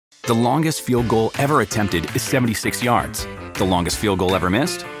The longest field goal ever attempted is 76 yards. The longest field goal ever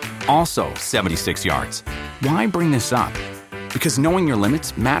missed? Also 76 yards. Why bring this up? Because knowing your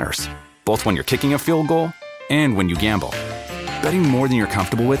limits matters, both when you're kicking a field goal and when you gamble. Betting more than you're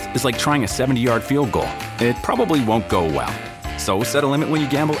comfortable with is like trying a 70-yard field goal. It probably won't go well. So set a limit when you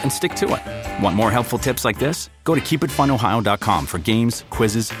gamble and stick to it. Want more helpful tips like this? Go to keepitfunohio.com for games,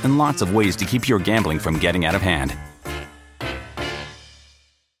 quizzes, and lots of ways to keep your gambling from getting out of hand.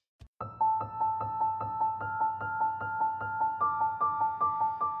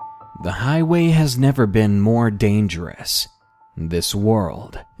 The highway has never been more dangerous. This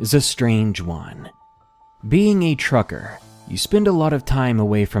world is a strange one. Being a trucker, you spend a lot of time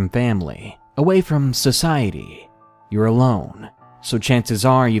away from family, away from society. You're alone, so chances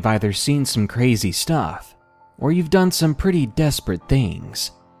are you've either seen some crazy stuff, or you've done some pretty desperate things.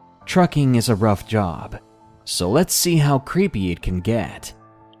 Trucking is a rough job, so let's see how creepy it can get.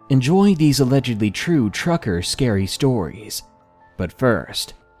 Enjoy these allegedly true trucker scary stories. But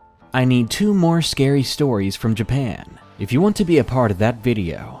first, I need 2 more scary stories from Japan. If you want to be a part of that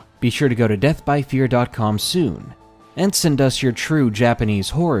video, be sure to go to deathbyfear.com soon and send us your true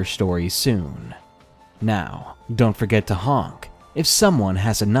Japanese horror stories soon. Now, don't forget to honk if someone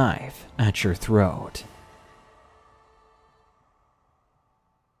has a knife at your throat.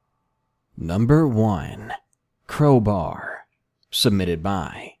 Number 1. Crowbar. Submitted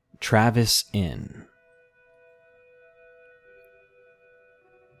by Travis N.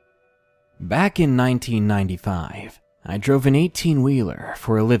 Back in 1995, I drove an 18-wheeler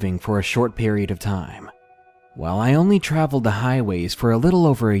for a living for a short period of time. While I only traveled the highways for a little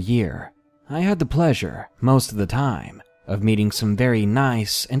over a year, I had the pleasure, most of the time, of meeting some very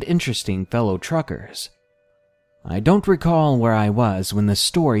nice and interesting fellow truckers. I don't recall where I was when this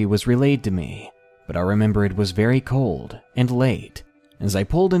story was relayed to me, but I remember it was very cold and late as I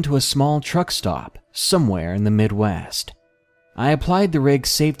pulled into a small truck stop somewhere in the Midwest. I applied the rig's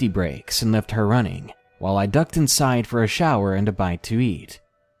safety brakes and left her running, while I ducked inside for a shower and a bite to eat.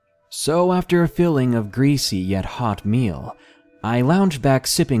 So after a filling of greasy yet hot meal, I lounged back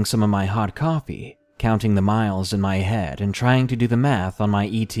sipping some of my hot coffee, counting the miles in my head and trying to do the math on my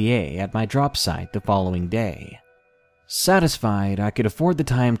ETA at my drop site the following day. Satisfied I could afford the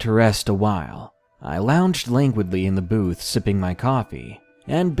time to rest a while, I lounged languidly in the booth sipping my coffee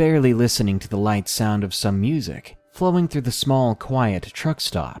and barely listening to the light sound of some music flowing through the small, quiet truck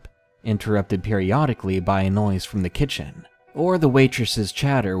stop, interrupted periodically by a noise from the kitchen, or the waitress's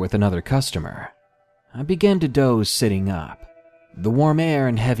chatter with another customer. I began to doze sitting up, the warm air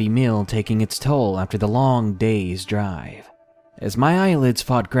and heavy meal taking its toll after the long day's drive. As my eyelids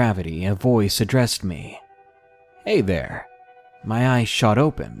fought gravity, a voice addressed me. "Hey there." My eyes shot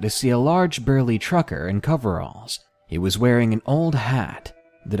open to see a large burly trucker in coveralls. He was wearing an old hat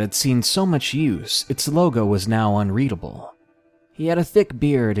that had seen so much use its logo was now unreadable. He had a thick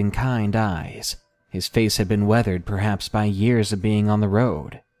beard and kind eyes. His face had been weathered perhaps by years of being on the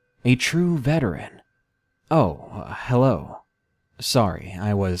road. A true veteran. Hello. Sorry,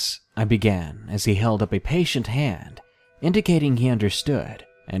 I began as he held up a patient hand, indicating he understood,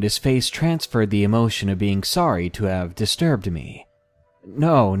 and his face transferred the emotion of being sorry to have disturbed me.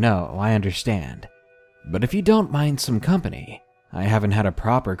 No, I understand. But if you don't mind some company, I haven't had a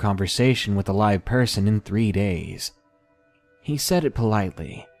proper conversation with a live person in 3 days. He said it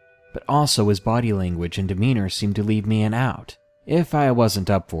politely, but also his body language and demeanor seemed to leave me an out if I wasn't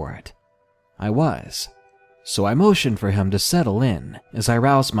up for it. I was, so I motioned for him to settle in as I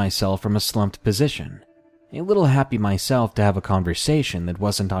roused myself from a slumped position, a little happy myself to have a conversation that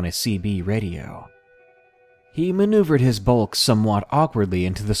wasn't on a CB radio. He maneuvered his bulk somewhat awkwardly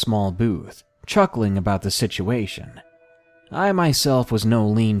into the small booth, chuckling about the situation. I myself was no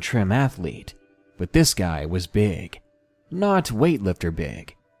lean, trim athlete, but this guy was big. Not weightlifter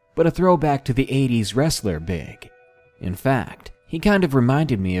big, but a throwback to the 80s wrestler big. In fact, he kind of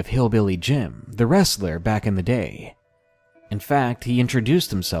reminded me of Hillbilly Jim, the wrestler back in the day. In fact, he introduced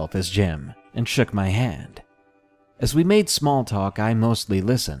himself as Jim and shook my hand. As we made small talk, I mostly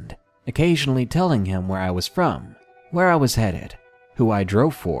listened, occasionally telling him where I was from, where I was headed, who I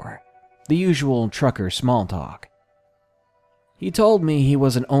drove for, the usual trucker small talk. He told me he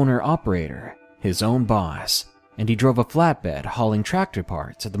was an owner-operator, his own boss, and he drove a flatbed hauling tractor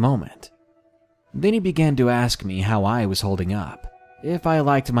parts at the moment. Then he began to ask me how I was holding up, if I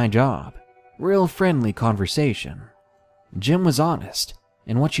liked my job. Real friendly conversation. Jim was honest,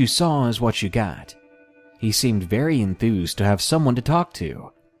 and what you saw is what you got. He seemed very enthused to have someone to talk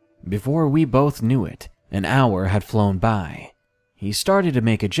to. Before we both knew it, an hour had flown by. He started to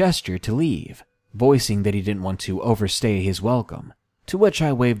make a gesture to leave, voicing that he didn't want to overstay his welcome, to which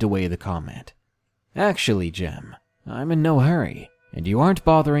I waved away the comment. Actually, Jim, I'm in no hurry, and you aren't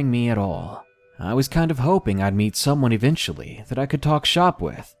bothering me at all. I was kind of hoping I'd meet someone eventually that I could talk shop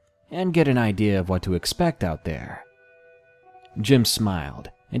with and get an idea of what to expect out there. Jim smiled,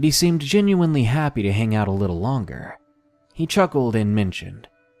 and he seemed genuinely happy to hang out a little longer. He chuckled and mentioned,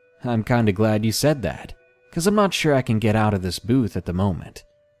 "I'm kinda glad you said that, 'cause I'm not sure I can get out of this booth at the moment."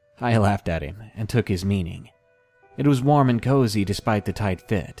 I laughed at him and took his meaning. It was warm and cozy despite the tight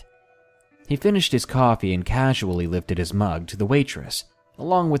fit. He finished his coffee and casually lifted his mug to the waitress,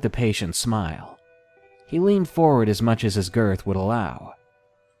 along with a patient smile. He leaned forward as much as his girth would allow.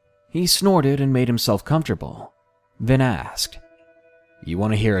 He snorted and made himself comfortable, then asked, "You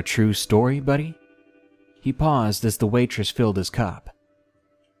want to hear a true story, buddy?" He paused as the waitress filled his cup.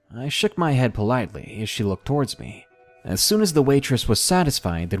 I shook my head politely as she looked towards me. As soon as the waitress was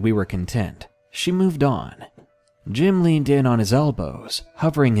satisfied that we were content, she moved on. Jim leaned in on his elbows,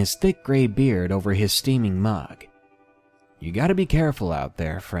 hovering his thick gray beard over his steaming mug. "You gotta be careful out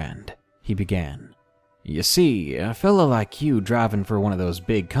there, friend," he began. "You see, a fella like you driving for one of those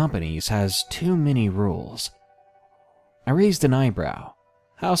big companies has too many rules." I raised an eyebrow.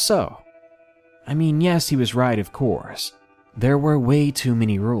 How so? I mean, yes, he was right, of course. There were way too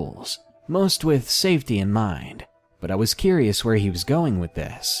many rules, most with safety in mind, but I was curious where he was going with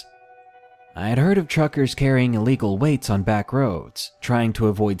this. I had heard of truckers carrying illegal weights on back roads, trying to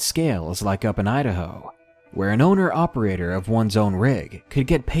avoid scales like up in Idaho, where an owner-operator of one's own rig could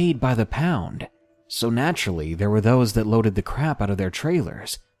get paid by the pound. So naturally, there were those that loaded the crap out of their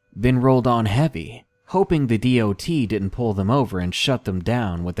trailers, then rolled on heavy, hoping the DOT didn't pull them over and shut them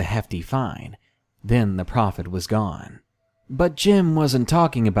down with a hefty fine. Then the profit was gone. But Jim wasn't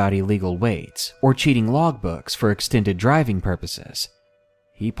talking about illegal weights or cheating logbooks for extended driving purposes.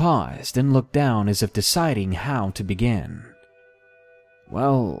 He paused and looked down as if deciding how to begin.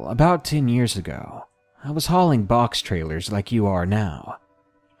 Well, about 10 years ago, I was hauling box trailers like you are now.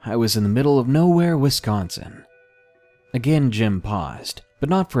 I was in the middle of nowhere, Wisconsin. Again, Jim paused, but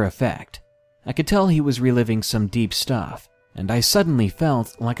not for effect. I could tell he was reliving some deep stuff, and I suddenly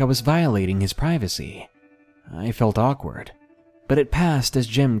felt like I was violating his privacy. I felt awkward, but it passed as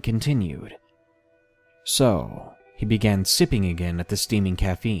Jim continued. So, he began sipping again at the steaming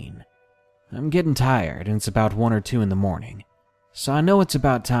caffeine. "I'm getting tired and it's about 1 or 2 in the morning, so I know it's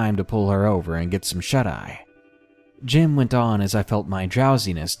about time to pull her over and get some shut-eye." Jim went on as I felt my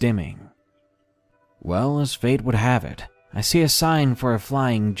drowsiness dimming. "Well, as fate would have it, I see a sign for a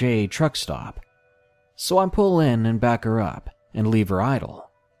Flying J truck stop. So I pull in and back her up and leave her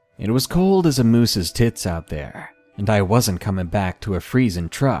idle. It was cold as a moose's tits out there, and I wasn't coming back to a freezing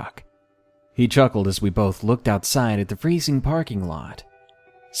truck." He chuckled as we both looked outside at the freezing parking lot.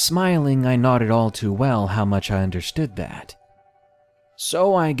 Smiling, I nodded all too well how much I understood that.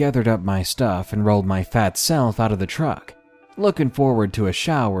 So I gathered up my stuff and rolled my fat self out of the truck, looking forward to a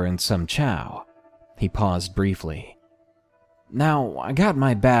shower and some chow. He paused briefly. Now, I got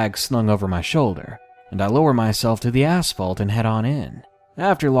my bag slung over my shoulder, and I lower myself to the asphalt and head on in,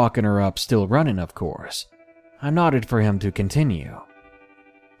 after locking her up still running, of course. I nodded for him to continue.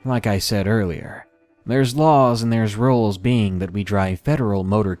 Like I said earlier, there's laws and there's rules, being that we drive federal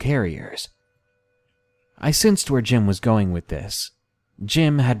motor carriers. I sensed where Jim was going with this.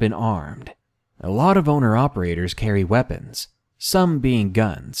 Jim had been armed. A lot of owner-operators carry weapons, some being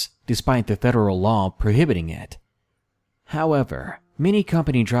guns, despite the federal law prohibiting it. However, many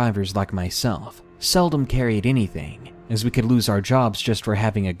company drivers like myself seldom carried anything, as we could lose our jobs just for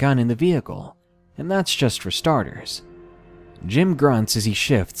having a gun in the vehicle, and that's just for starters. Jim grunts as he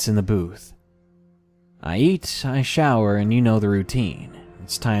shifts in the booth. I eat, I shower, and you know the routine.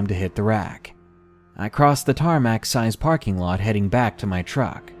 It's time to hit the rack. I cross the tarmac-sized parking lot heading back to my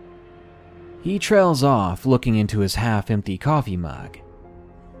truck. He trails off, looking into his half-empty coffee mug.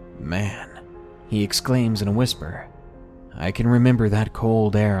 "Man," he exclaims in a whisper, "I can remember that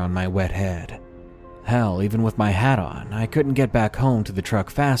cold air on my wet head. Hell, even with my hat on, I couldn't get back home to the truck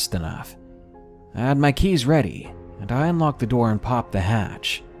fast enough. I had my keys ready, and I unlocked the door and popped the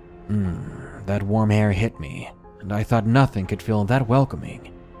hatch. That warm air hit me, and I thought nothing could feel that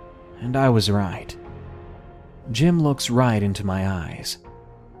welcoming. And I was right." Jim looks right into my eyes.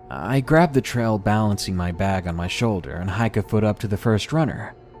 I grab the trail, balancing my bag on my shoulder, and hike a foot up to the first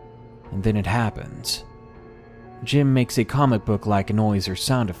runner. And then it happens. Jim makes a comic book-like noise or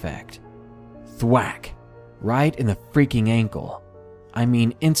sound effect. Thwack! Right in the freaking ankle. I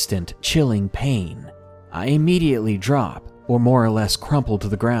mean instant, chilling pain. I immediately drop, or more or less crumple to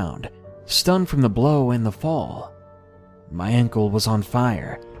the ground, stunned from the blow and the fall. My ankle was on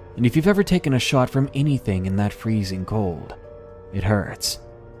fire, and if you've ever taken a shot from anything in that freezing cold, It hurts.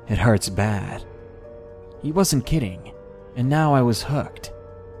 It hurts bad." He wasn't kidding, and now I was hooked.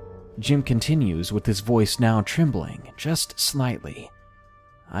 Jim continues with his voice now trembling just slightly.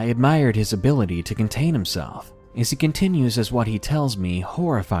 I admired his ability to contain himself as he continues as what he tells me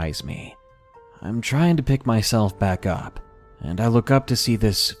horrifies me. I'm trying to pick myself back up, and I look up to see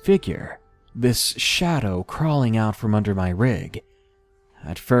this figure, this shadow crawling out from under my rig.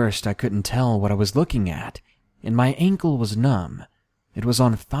 At first, I couldn't tell what I was looking at, and my ankle was numb. It was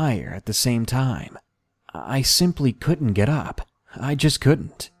on fire at the same time. I simply couldn't get up. I just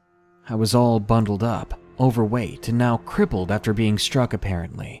couldn't. I was all bundled up, overweight, and now crippled after being struck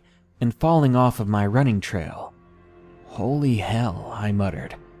apparently, and falling off of my running trail. "Holy hell," I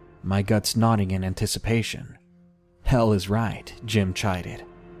muttered, my guts nodding in anticipation. "Hell is right," Jim chided.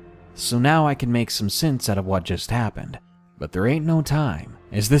 So now I can make some sense out of what just happened, but there ain't no time,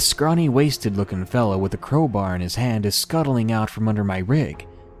 as this scrawny, wasted-looking fellow with a crowbar in his hand is scuttling out from under my rig,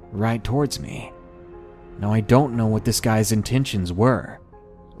 right towards me. Now I don't know what this guy's intentions were.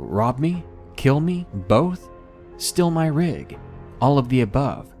 Rob me? Kill me? Both? Steal my rig? All of the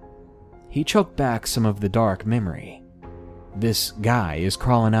above? He choked back some of the dark memory. This guy is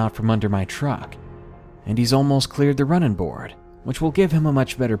crawling out from under my truck, and he's almost cleared the running board, which will give him a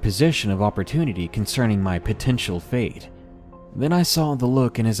much better position of opportunity concerning my potential fate. Then I saw the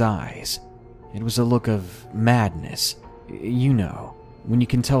look in his eyes. It was a look of madness. You know, when you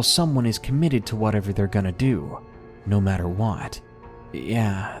can tell someone is committed to whatever they're gonna do, no matter what.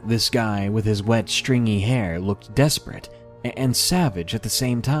 Yeah, this guy with his wet, stringy hair looked desperate and savage at the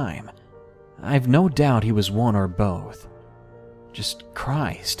same time. I've no doubt he was one or both. Just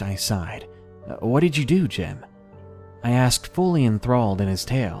Christ, I sighed. What did you do, Jim? I asked, fully enthralled in his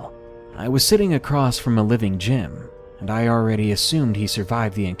tale. I was sitting across from a living Jim, and I already assumed he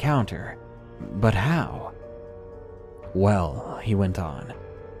survived the encounter. But how? "Well," he went on,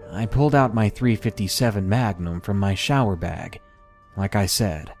 "I pulled out my .357 Magnum from my shower bag. Like I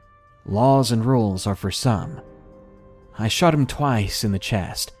said, laws and rules are for some. I shot him twice in the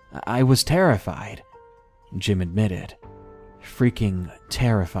chest. I was terrified," Jim admitted. Freaking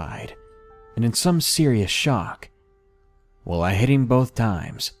terrified, and in some serious shock. Well, I hit him both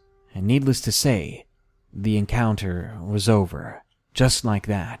times, and needless to say, the encounter was over, just like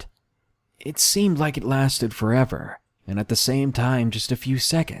that. It seemed like it lasted forever, and at the same time just a few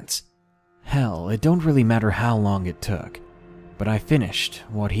seconds. Hell, it don't really matter how long it took, but I finished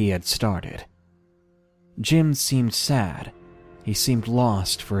what he had started. Jim seemed sad. He seemed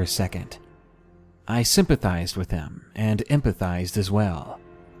lost for a second. I sympathized with him and empathized as well.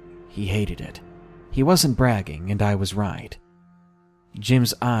 He hated it. He wasn't bragging, and I was right.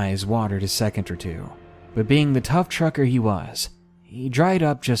 Jim's eyes watered a second or two, but being the tough trucker he was, he dried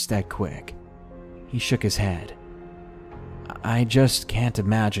up just that quick. He shook his head. I just can't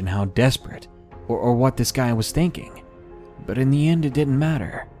imagine how desperate or what this guy was thinking, but in the end it didn't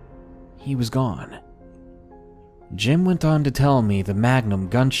matter. He was gone. Jim went on to tell me the Magnum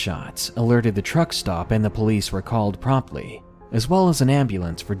gunshots alerted the truck stop and the police were called promptly, as well as an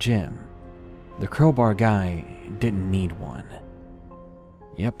ambulance for Jim. The crowbar guy didn't need one.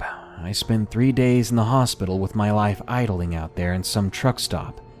 Yep, I spent 3 days in the hospital with my life idling out there in some truck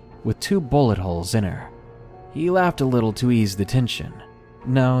stop with 2 bullet holes in her. He laughed a little to ease the tension.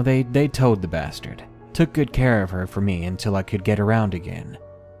 No, they towed the bastard. Took good care of her for me until I could get around again.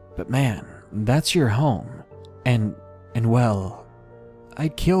 But man, that's your home. And well, I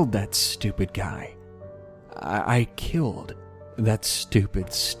killed that stupid guy. I killed that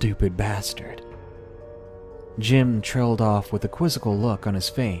stupid bastard. Jim trailed off with a quizzical look on his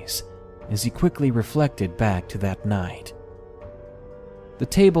face as he quickly reflected back to that night. The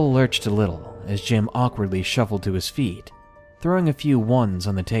table lurched a little as Jim awkwardly shuffled to his feet, throwing a few ones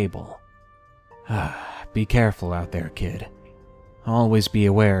on the table. Be careful out there, kid. Always be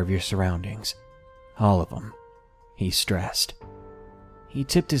aware of your surroundings. All of them, he stressed. He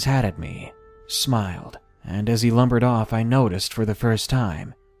tipped his hat at me, smiled, and as he lumbered off, I noticed for the first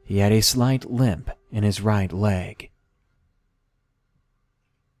time he had a slight limp in his right leg.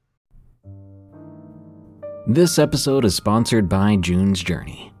 This episode is sponsored by June's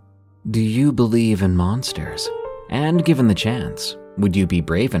Journey. Do you believe in monsters? And given the chance, would you be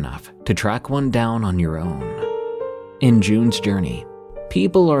brave enough to track one down on your own? In June's Journey,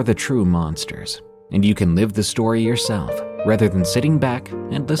 people are the true monsters, and you can live the story yourself rather than sitting back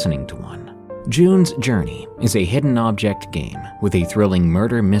and listening to one. June's Journey is a hidden object game with a thrilling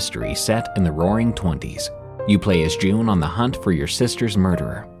murder mystery set in the roaring 20s. You play as June on the hunt for your sister's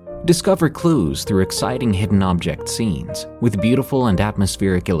murderer. Discover clues through exciting hidden object scenes with beautiful and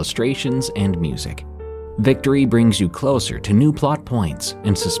atmospheric illustrations and music. Victory brings you closer to new plot points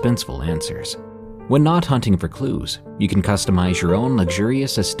and suspenseful answers. When not hunting for clues, you can customize your own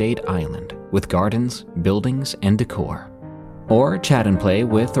luxurious estate island with gardens, buildings, and decor. Or chat and play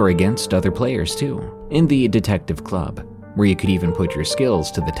with or against other players too, in the Detective Club, where you could even put your skills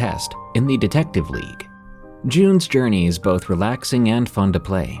to the test in the Detective League. June's Journey is both relaxing and fun to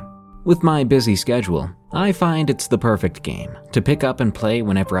play. With my busy schedule, I find it's the perfect game to pick up and play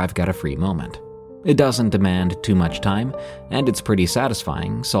whenever I've got a free moment. It doesn't demand too much time, and it's pretty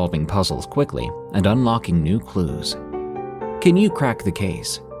satisfying solving puzzles quickly and unlocking new clues. Can you crack the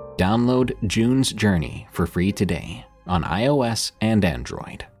case? Download June's Journey for free today on iOS and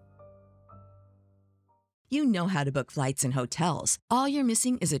Android. You know how to book flights and hotels. All you're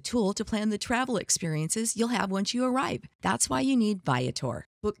missing is a tool to plan the travel experiences you'll have once you arrive. That's why you need Viator.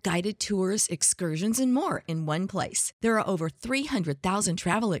 Book guided tours, excursions, and more in one place. There are over 300,000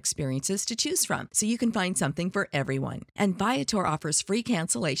 travel experiences to choose from, so you can find something for everyone. And Viator offers free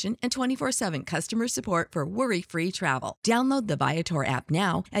cancellation and 24/7 customer support for worry-free travel. Download the Viator app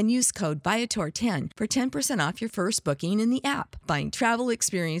now and use code Viator10 for 10% off your first booking in the app. Find travel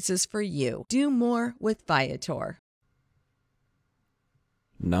experiences for you. Do more with Viator.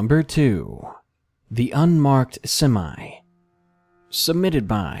 Number 2. The Unmarked Semi. Submitted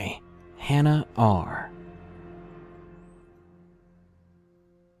by Hannah R.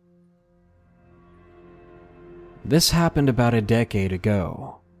 This happened about a decade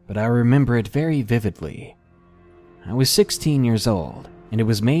ago, but I remember it very vividly. I was 16 years old, and it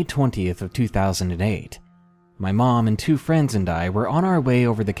was May 20th of 2008. My mom and 2 friends and I were on our way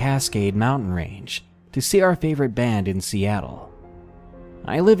over the Cascade Mountain Range to see our favorite band in Seattle.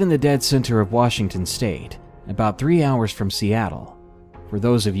 I live in the dead center of Washington State, about 3 hours from Seattle. For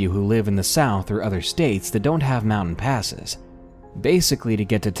those of you who live in the South or other states that don't have mountain passes, basically to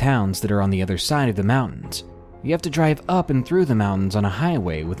get to towns that are on the other side of the mountains, you have to drive up and through the mountains on a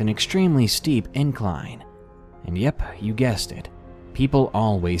highway with an extremely steep incline. And yep, you guessed it, people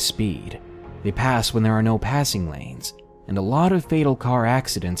always speed. They pass when there are no passing lanes, and a lot of fatal car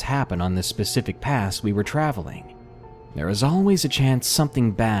accidents happen on this specific pass we were traveling. There is always a chance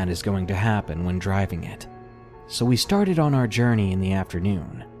something bad is going to happen when driving it. So we started on our journey in the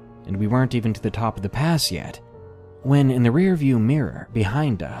afternoon, and we weren't even to the top of the pass yet, when in the rearview mirror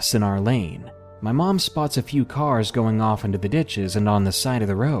behind us in our lane, my mom spots a few cars going off into the ditches and on the side of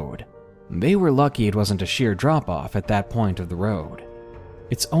the road. They were lucky it wasn't a sheer drop-off at that point of the road.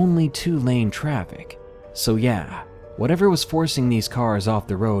 It's only 2-lane traffic, so yeah, whatever was forcing these cars off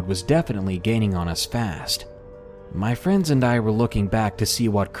the road was definitely gaining on us fast. My friends and I were looking back to see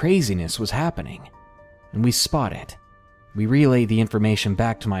what craziness was happening, and we spot it. We relay the information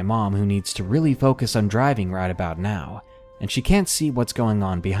back to my mom, who needs to really focus on driving right about now, and she can't see what's going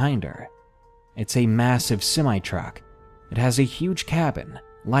on behind her. It's a massive semi-truck. It has a huge cabin,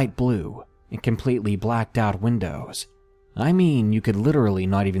 light blue, and completely blacked out windows. I mean, you could literally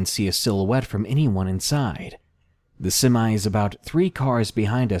not even see a silhouette from anyone inside. The semi is about 3 cars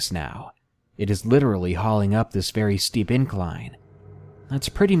behind us now. It is literally hauling up this very steep incline. That's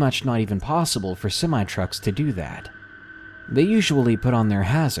pretty much not even possible for semi-trucks to do that. They usually put on their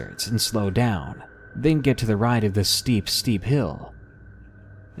hazards and slow down, then get to the right of this steep hill.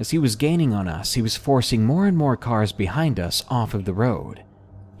 As he was gaining on us, he was forcing more and more cars behind us off of the road.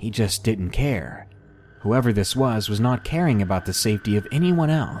 He just didn't care. Whoever this was not caring about the safety of anyone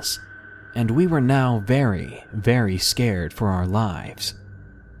else, and we were now very, very scared for our lives.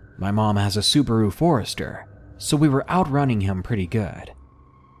 My mom has a Subaru Forester, so we were outrunning him pretty good.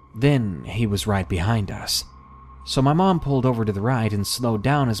 Then he was right behind us, so my mom pulled over to the right and slowed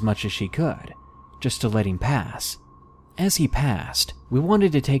down as much as she could, just to let him pass. As he passed, we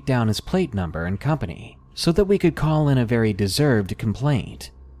wanted to take down his plate number and company, so that we could call in a very deserved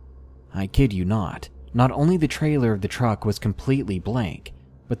complaint. I kid you not only the trailer of the truck was completely blank,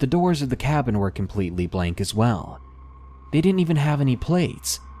 but the doors of the cabin were completely blank as well. They didn't even have any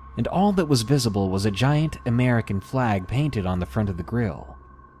plates, and all that was visible was a giant American flag painted on the front of the grille.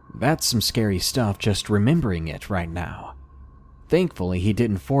 That's some scary stuff just remembering it right now. Thankfully, he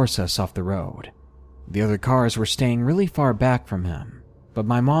didn't force us off the road. The other cars were staying really far back from him, but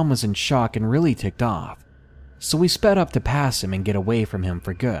my mom was in shock and really ticked off, so we sped up to pass him and get away from him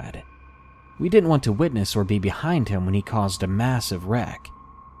for good. We didn't want to witness or be behind him when he caused a massive wreck.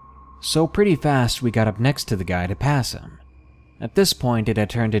 So pretty fast we got up next to the guy to pass him. At this point it had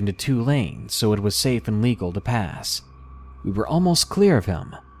turned into 2 lanes, so it was safe and legal to pass. We were almost clear of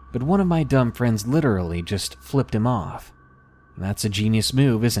him, but one of my dumb friends literally just flipped him off. That's a genius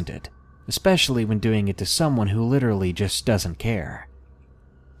move, isn't it? Especially when doing it to someone who literally just doesn't care.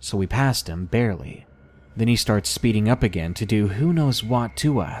 So we passed him, barely. Then he starts speeding up again to do who knows what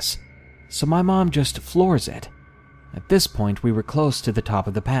to us. So my mom just floors it. At this point, we were close to the top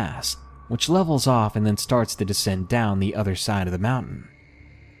of the pass, which levels off and then starts to descend down the other side of the mountain.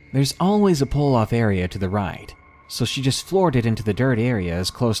 There's always a pull-off area to the right, so she just floored it into the dirt area as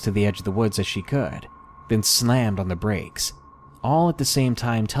close to the edge of the woods as she could, then slammed on the brakes, all at the same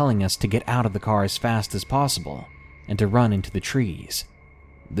time telling us to get out of the car as fast as possible and to run into the trees.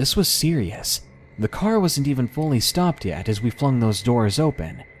 This was serious. The car wasn't even fully stopped yet as we flung those doors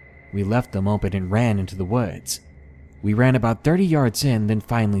open. We left them open and ran into the woods. We ran about 30 yards in, then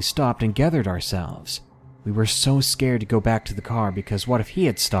finally stopped and gathered ourselves. We were so scared to go back to the car because what if he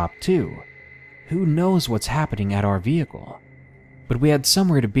had stopped too? Who knows what's happening at our vehicle? But we had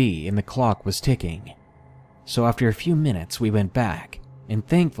somewhere to be and the clock was ticking. So after a few minutes we went back, and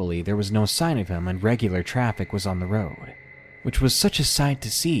thankfully there was no sign of him and regular traffic was on the road, which was such a sight to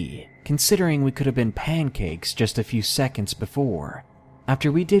see, considering we could have been pancakes just a few seconds before.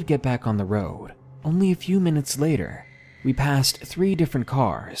 After we did get back on the road, only a few minutes later, we passed 3 different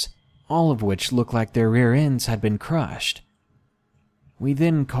cars, all of which looked like their rear ends had been crushed. We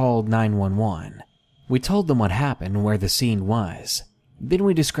then called 911. We told them what happened and where the scene was. Then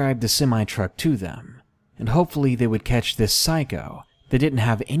we described the semi-truck to them, and hopefully they would catch this psycho that didn't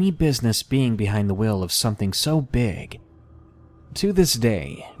have any business being behind the wheel of something so big. To this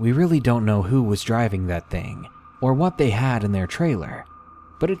day, we really don't know who was driving that thing or what they had in their trailer,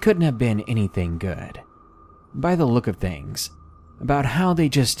 but it couldn't have been anything good. By the look of things, about how they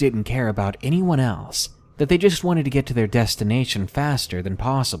just didn't care about anyone else, that they just wanted to get to their destination faster than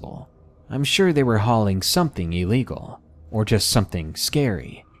possible. I'm sure they were hauling something illegal, or just something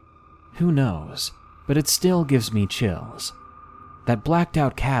scary. Who knows, but it still gives me chills. That blacked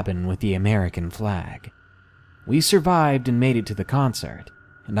out cabin with the American flag. We survived and made it to the concert,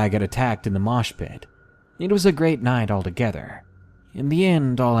 and I got attacked in the mosh pit. It was a great night altogether. In the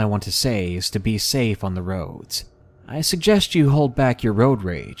end, all I want to say is to be safe on the roads. I suggest you hold back your road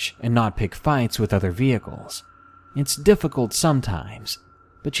rage and not pick fights with other vehicles. It's difficult sometimes,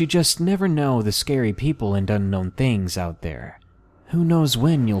 but you just never know the scary people and unknown things out there. Who knows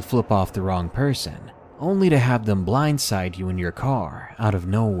when you'll flip off the wrong person, only to have them blindside you in your car out of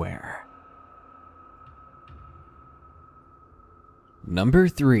nowhere. Number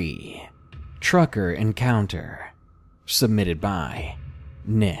 3. Trucker Encounter. Submitted by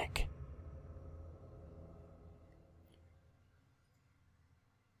Nick.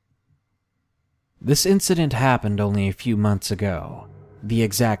 This incident happened only a few months ago. The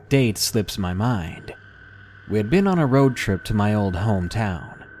exact date slips my mind. We had been on a road trip to my old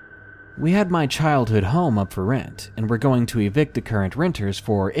hometown. We had my childhood home up for rent and were going to evict the current renters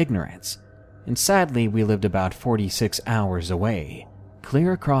for ignorance. And sadly, we lived about 46 hours away,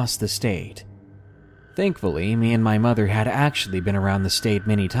 clear across the state. Thankfully, me and my mother had actually been around the state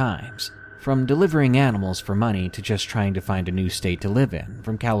many times, from delivering animals for money to just trying to find a new state to live in,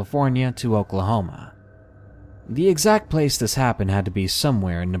 from California to Oklahoma. The exact place this happened had to be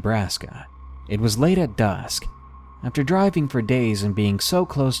somewhere in Nebraska. It was late at dusk. After driving for days and being so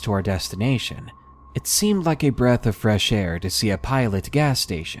close to our destination, it seemed like a breath of fresh air to see a Pilot gas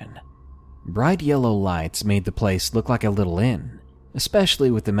station. Bright yellow lights made the place look like a little inn,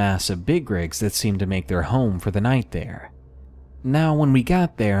 especially with the massive big rigs that seemed to make their home for the night there. Now, when we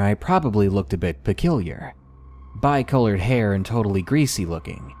got there, I probably looked a bit peculiar. Bi-colored hair and totally greasy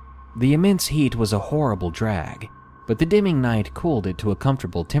looking. The immense heat was a horrible drag, but the dimming night cooled it to a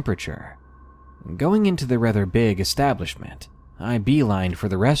comfortable temperature. Going into the rather big establishment, I beelined for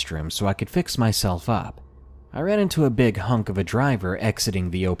the restroom so I could fix myself up. I ran into a big hunk of a driver exiting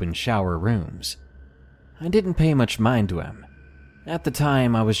the open shower rooms. I didn't pay much mind to him. At the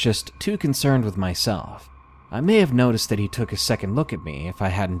time, I was just too concerned with myself. I may have noticed that he took a second look at me if I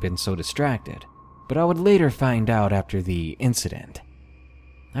hadn't been so distracted, but I would later find out after the incident.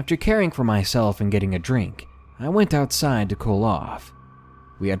 After caring for myself and getting a drink, I went outside to cool off.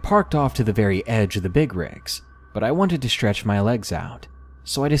 We had parked off to the very edge of the big rigs, but I wanted to stretch my legs out,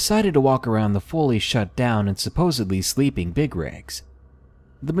 so I decided to walk around the fully shut down and supposedly sleeping big rigs.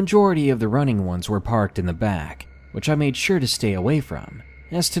 The majority of the running ones were parked in the back, which I made sure to stay away from,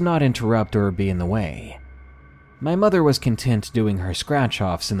 as to not interrupt or be in the way. My mother was content doing her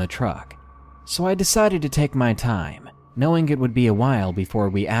scratch-offs in the truck, so I decided to take my time, knowing it would be a while before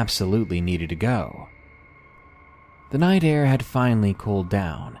we absolutely needed to go. The night air had finally cooled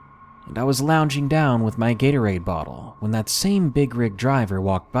down, and I was lounging down with my Gatorade bottle when that same big rig driver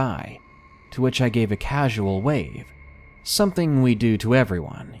walked by, to which I gave a casual wave, something we do to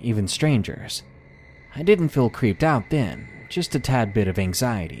everyone, even strangers. I didn't feel creeped out then, just a tad bit of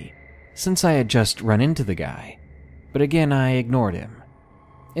anxiety, since I had just run into the guy, but again I ignored him.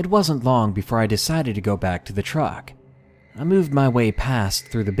 It wasn't long before I decided to go back to the truck. I moved my way past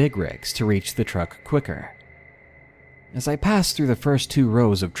through the big rigs to reach the truck quicker. As I passed through the first 2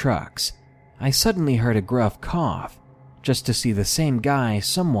 rows of trucks, I suddenly heard a gruff cough, just to see the same guy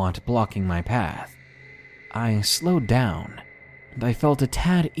somewhat blocking my path. I slowed down, and I felt a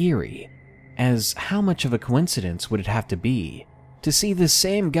tad eerie, as how much of a coincidence would it have to be to see the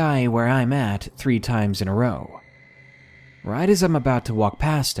same guy where I'm at 3 times in a row? Right as I'm about to walk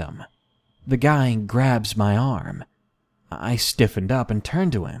past him, the guy grabs my arm. I stiffened up and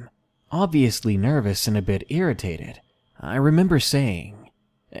turned to him, obviously nervous and a bit irritated. I remember saying,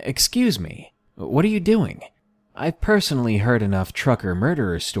 "Excuse me, what are you doing?" I've personally heard enough trucker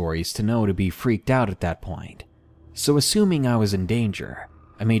murderer stories to know to be freaked out at that point, so assuming I was in danger,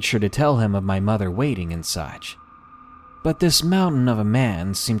 I made sure to tell him of my mother waiting and such. But this mountain of a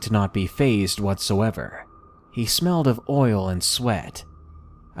man seemed to not be fazed whatsoever. He smelled of oil and sweat.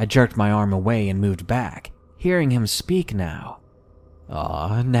 I jerked my arm away and moved back, hearing him speak now.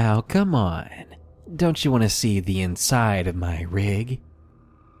 "Aw, now come on. Don't you want to see the inside of my rig?"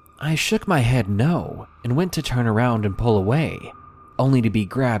 I shook my head no and went to turn around and pull away, only to be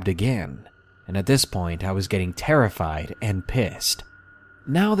grabbed again, and at this point I was getting terrified and pissed.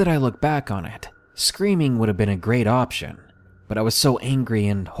 Now that I look back on it, screaming would have been a great option, but I was so angry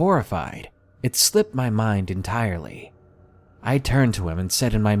and horrified, it slipped my mind entirely. I turned to him and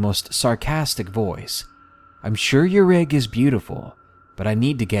said in my most sarcastic voice, "I'm sure your rig is beautiful, but I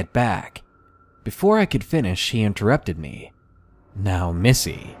need to get back." Before I could finish, he interrupted me. "Now,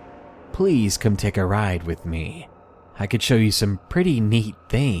 Missy, please come take a ride with me. I could show you some pretty neat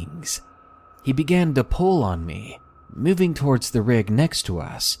things." He began to pull on me, moving towards the rig next to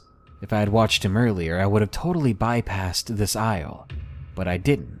us. If I had watched him earlier, I would have totally bypassed this aisle, but I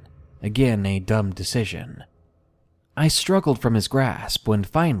didn't. Again, a dumb decision. I struggled from his grasp when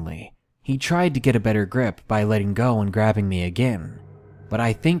finally, he tried to get a better grip by letting go and grabbing me again, but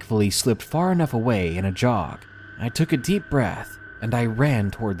I thankfully slipped far enough away in a jog. I took a deep breath and I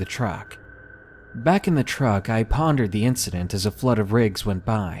ran toward the truck. Back in the truck, I pondered the incident as a flood of rigs went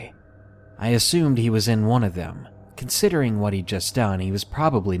by. I assumed he was in one of them. Considering what he'd just done, he was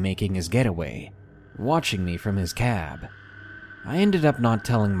probably making his getaway, watching me from his cab. I ended up not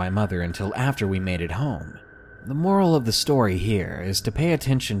telling my mother until after we made it home. The moral of the story here is to pay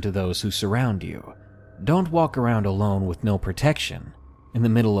attention to those who surround you. Don't walk around alone with no protection, in the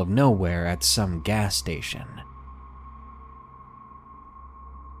middle of nowhere at some gas station.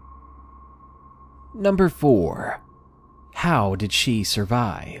 Number 4. How did she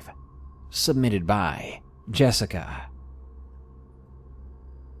survive? Submitted by Jessica.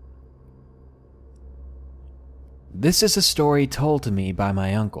 This is a story told to me by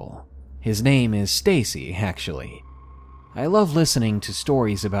my uncle. His name is Stacy, actually. I love listening to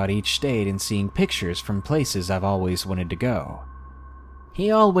stories about each state and seeing pictures from places I've always wanted to go.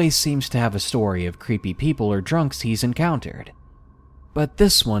 He always seems to have a story of creepy people or drunks he's encountered, but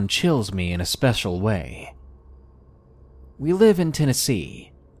this one chills me in a special way. We live in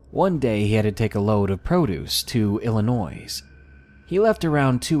Tennessee. One day he had to take a load of produce to Illinois. He left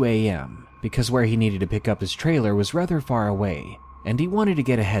around 2 a.m. because where he needed to pick up his trailer was rather far away, and he wanted to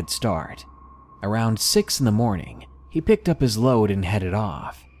get a head start. Around 6 in the morning, he picked up his load and headed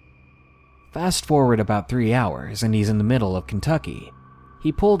off. Fast forward about 3 hours and he's in the middle of Kentucky.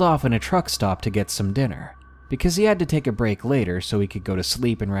 He pulled off in a truck stop to get some dinner, because he had to take a break later so he could go to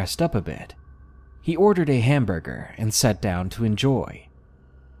sleep and rest up a bit. He ordered a hamburger and sat down to enjoy.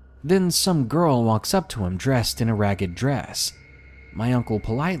 Then some girl walks up to him dressed in a ragged dress. My uncle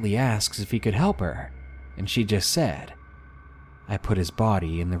politely asks if he could help her, and she just said, "I put his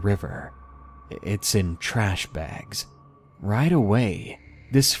body in the river. It's in trash bags." Right away,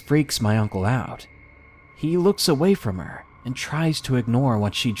 this freaks my uncle out. He looks away from her and tries to ignore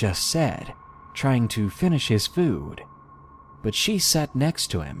what she just said, trying to finish his food. But she sat next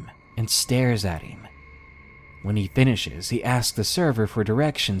to him and stares at him. When he finishes, he asks the server for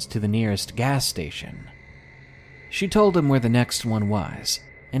directions to the nearest gas station. She told him where the next one was,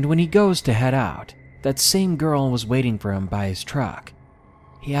 and when he goes to head out, that same girl was waiting for him by his truck.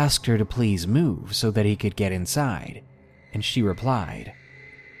 He asked her to please move so that he could get inside, and she replied,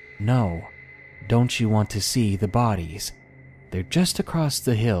 "No, don't you want to see the bodies? They're just across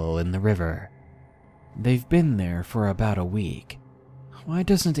the hill in the river. They've been there for about a week. Why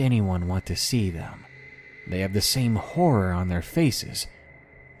doesn't anyone want to see them? They have the same horror on their faces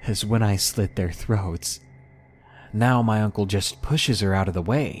as when I slit their throats." Now my uncle just pushes her out of the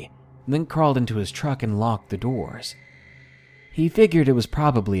way, then crawled into his truck and locked the doors. He figured it was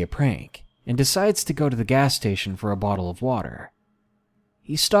probably a prank and decides to go to the gas station for a bottle of water.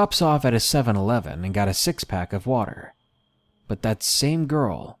 He stops off at a 7-Eleven and got a 6-pack of water. But that same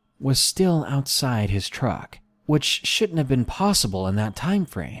girl was still outside his truck, which shouldn't have been possible in that time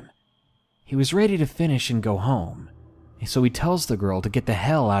frame. He was ready to finish and go home, so he tells the girl to get the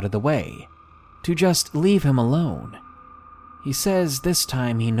hell out of the way, to just leave him alone. He says this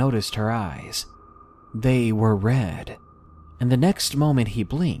time he noticed her eyes. They were red, and the next moment he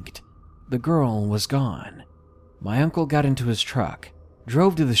blinked, the girl was gone. My uncle got into his truck,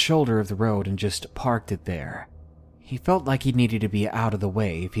 drove to the shoulder of the road and just parked it there. He felt like he needed to be out of the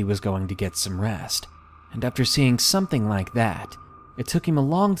way if he was going to get some rest, and after seeing something like that, it took him a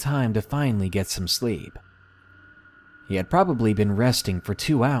long time to finally get some sleep. He had probably been resting for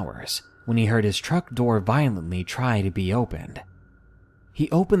 2 hours when he heard his truck door violently try to be opened. He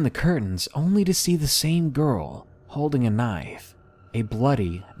opened the curtains only to see the same girl holding a knife, a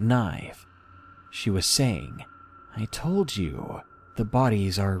bloody knife. She was saying, "I told you, the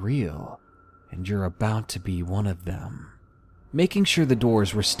bodies are real, and you're about to be one of them." Making sure the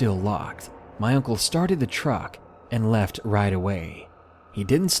doors were still locked, my uncle started the truck and left right away. He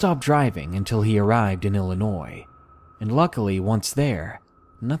didn't stop driving until he arrived in Illinois, and luckily, once there,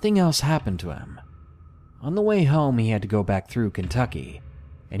 nothing else happened to him. On the way home, he had to go back through Kentucky,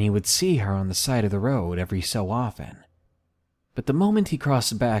 and he would see her on the side of the road every so often. But the moment he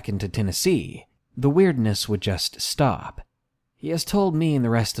crossed back into Tennessee, the weirdness would just stop. He has told me and the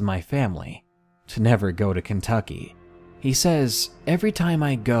rest of my family to never go to Kentucky. He says, every time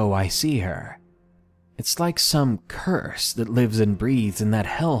I go, I see her. It's like some curse that lives and breathes in that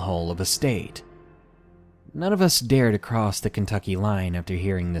hellhole of a state. None of us dare to cross the Kentucky line after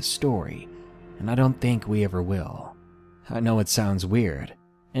hearing this story, and I don't think we ever will. I know it sounds weird,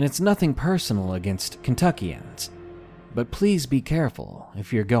 and it's nothing personal against Kentuckians, but please be careful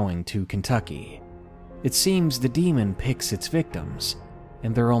if you're going to Kentucky. It seems the demon picks its victims,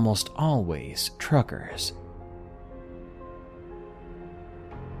 and they're almost always truckers.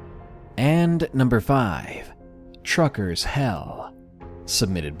 And number 5, Trucker's Hell,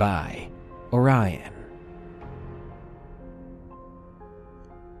 submitted by Orion.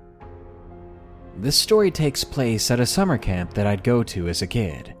 This story takes place at a summer camp that I'd go to as a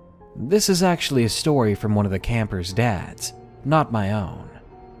kid. This is actually a story from one of the campers' dads, not my own.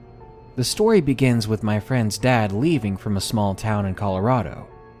 The story begins with my friend's dad leaving from a small town in Colorado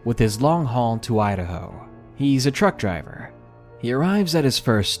with his long haul to Idaho. He's a truck driver. He arrives at his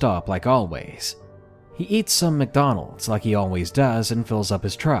first stop like always. He eats some McDonald's like he always does and fills up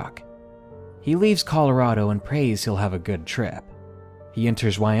his truck. He leaves Colorado and prays he'll have a good trip. He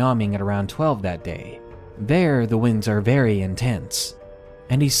enters Wyoming at around 12 that day. There, the winds are very intense,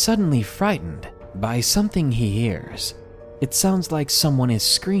 and he's suddenly frightened by something he hears. It sounds like someone is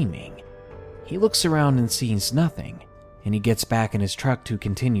screaming. He looks around and sees nothing, and he gets back in his truck to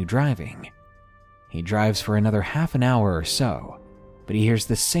continue driving. He drives for another half an hour or so, but he hears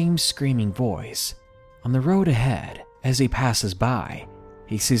the same screaming voice. On the road ahead, as he passes by,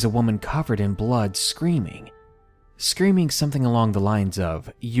 he sees a woman covered in blood screaming something along the lines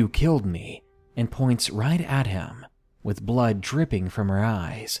of, "You killed me," and points right at him, with blood dripping from her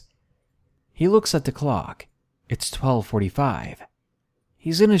eyes. He looks at the clock. It's 12:45.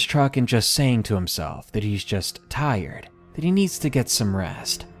 He's in his truck and just saying to himself that he's just tired, that he needs to get some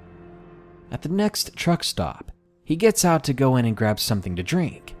rest. At the next truck stop, he gets out to go in and grab something to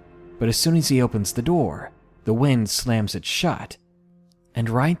drink, but as soon as he opens the door, the wind slams it shut, and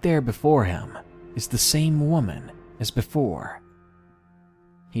right there before him is the same woman as before.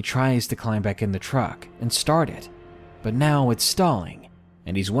 He tries to climb back in the truck and start it, but now it's stalling,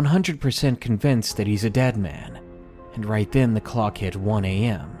 and he's 100% convinced that he's a dead man, and right then the clock hit 1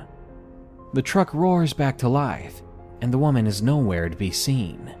 a.m. The truck roars back to life, and the woman is nowhere to be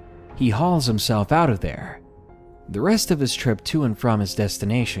seen. He hauls himself out of there. The rest of his trip to and from his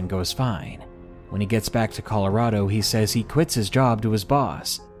destination goes fine. When he gets back to Colorado, he says he quits his job to his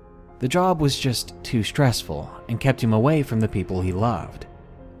boss. The job was just too stressful and kept him away from the people he loved.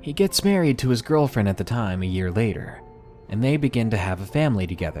 He gets married to his girlfriend at the time a year later, and they begin to have a family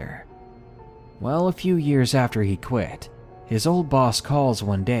together. Well, a few years after he quit, his old boss calls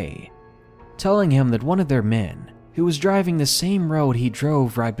one day, telling him that one of their men, who was driving the same road he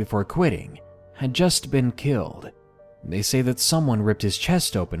drove right before quitting, had just been killed. They say that someone ripped his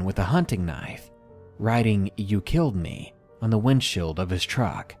chest open with a hunting knife, writing, "You killed me," on the windshield of his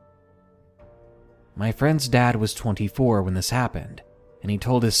truck. My friend's dad was 24 when this happened, and he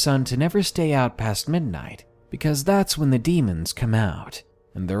told his son to never stay out past midnight because that's when the demons come out,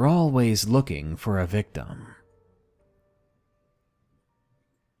 and they're always looking for a victim.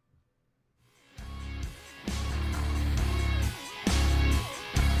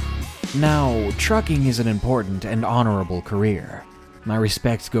 Now, trucking is an important and honorable career. My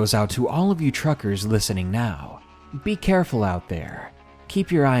respect goes out to all of you truckers listening now. Be careful out there.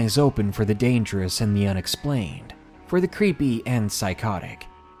 Keep your eyes open for the dangerous and the unexplained, for the creepy and psychotic.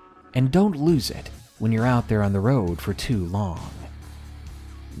 And don't lose it when you're out there on the road for too long.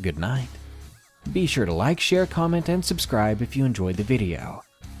 Good night. Be sure to like, share, comment, and subscribe if you enjoyed the video.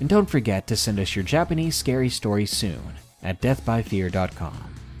 And don't forget to send us your Japanese scary stories soon at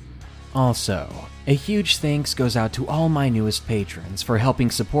deathbyfear.com. Also, a huge thanks goes out to all my newest patrons for helping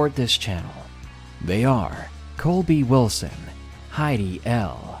support this channel. They are Colby Wilson, Heidi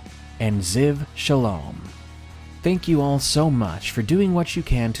L., and Ziv Shalom. Thank you all so much for doing what you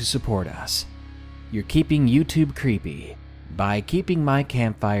can to support us. You're keeping YouTube creepy by keeping my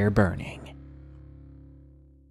campfire burning.